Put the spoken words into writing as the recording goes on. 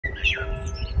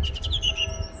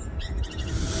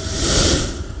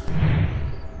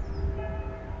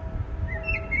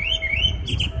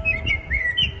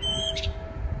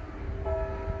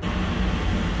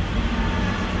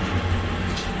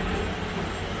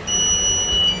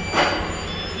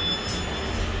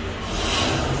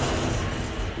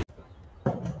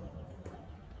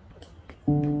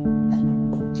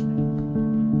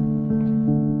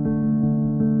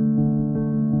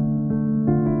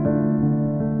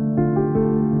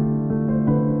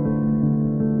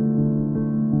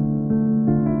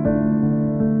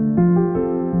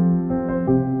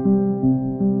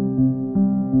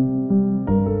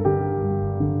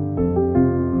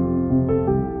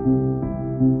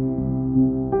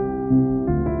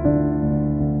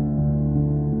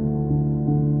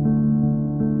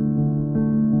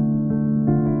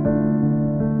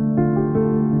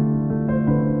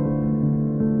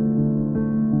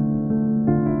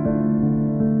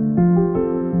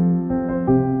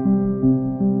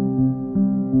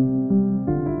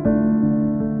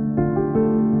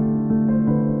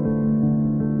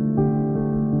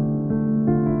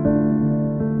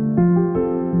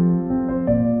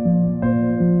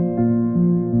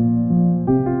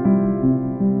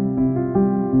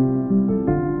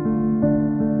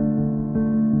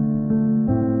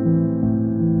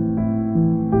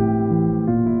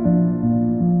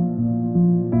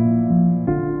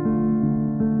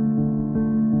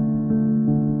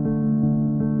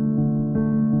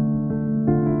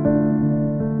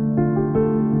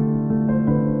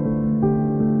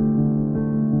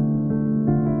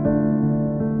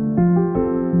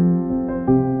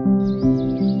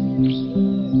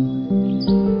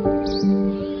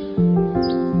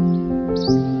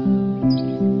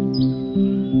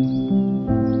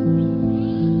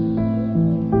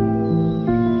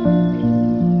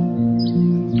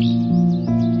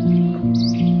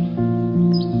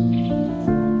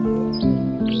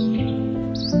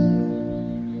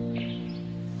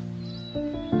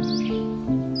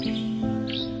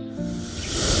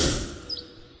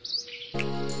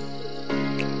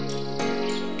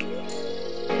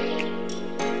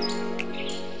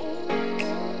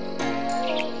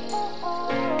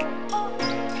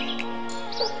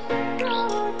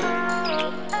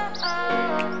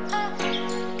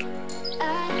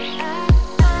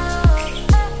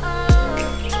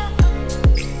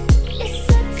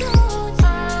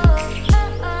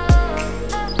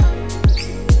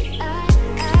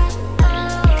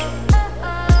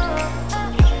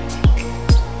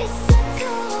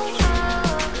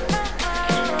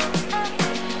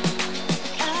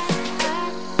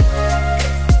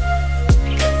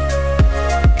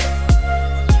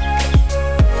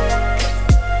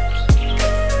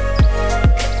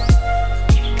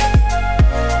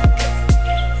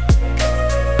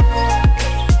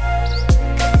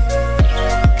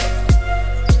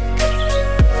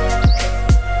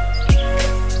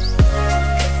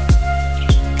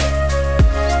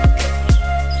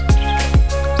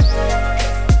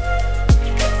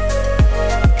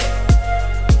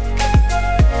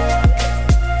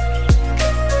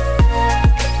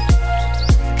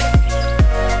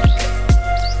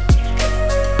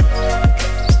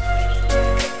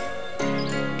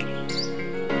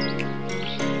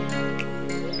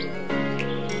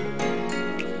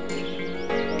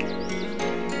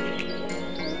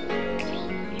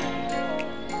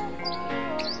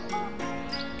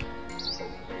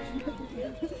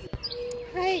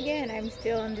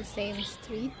same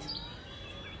street,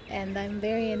 and I'm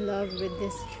very in love with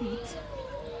this street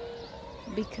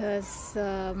because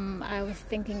I was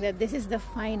thinking that this is the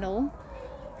final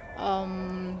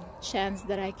chance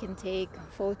that I can take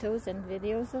photos and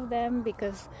videos of them,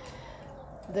 because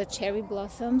the cherry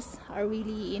blossoms are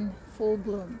really in full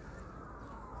bloom.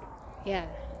 Yeah,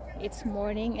 it's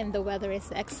morning and the weather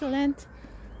is excellent.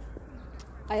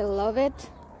 I love it.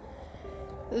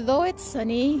 Though it's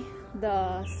sunny,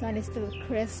 the sun is still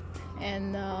crisp,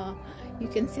 and you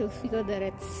can still feel that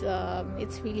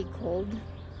it's really cold.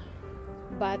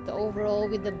 But overall,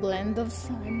 with the blend of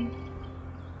sun,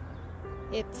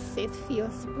 it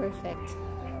feels perfect.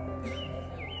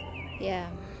 Yeah.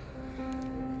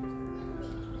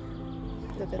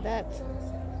 Look at that.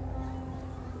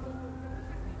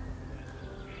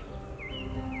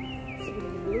 It's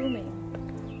really blooming.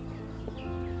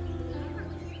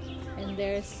 And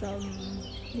there's some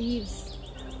leaves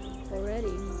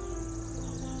already.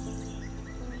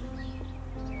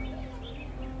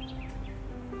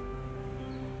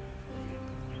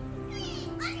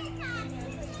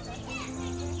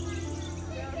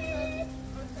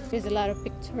 There's a lot of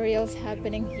pictorials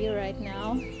happening here right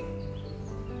now,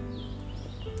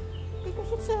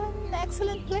 because it's an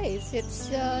excellent place. It's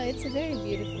a very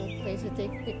beautiful place to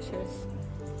take pictures.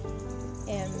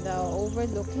 And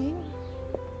overlooking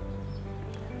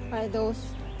are those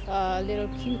little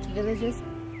cute villages.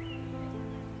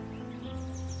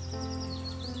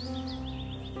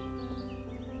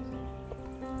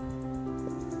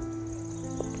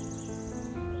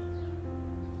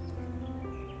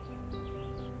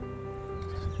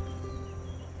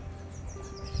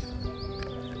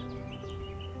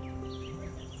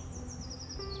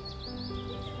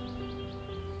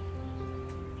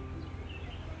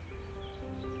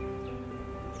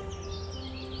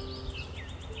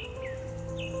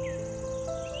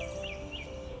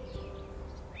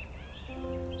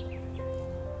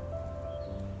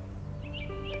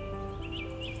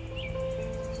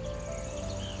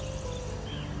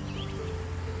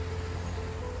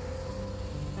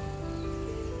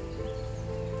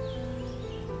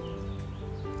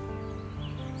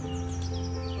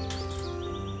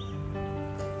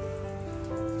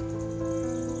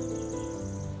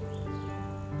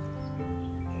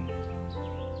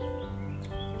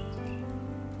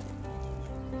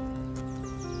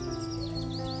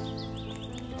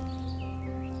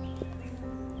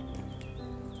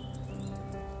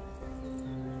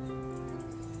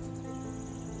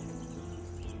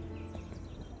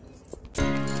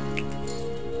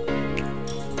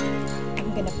 I'm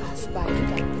gonna pass by.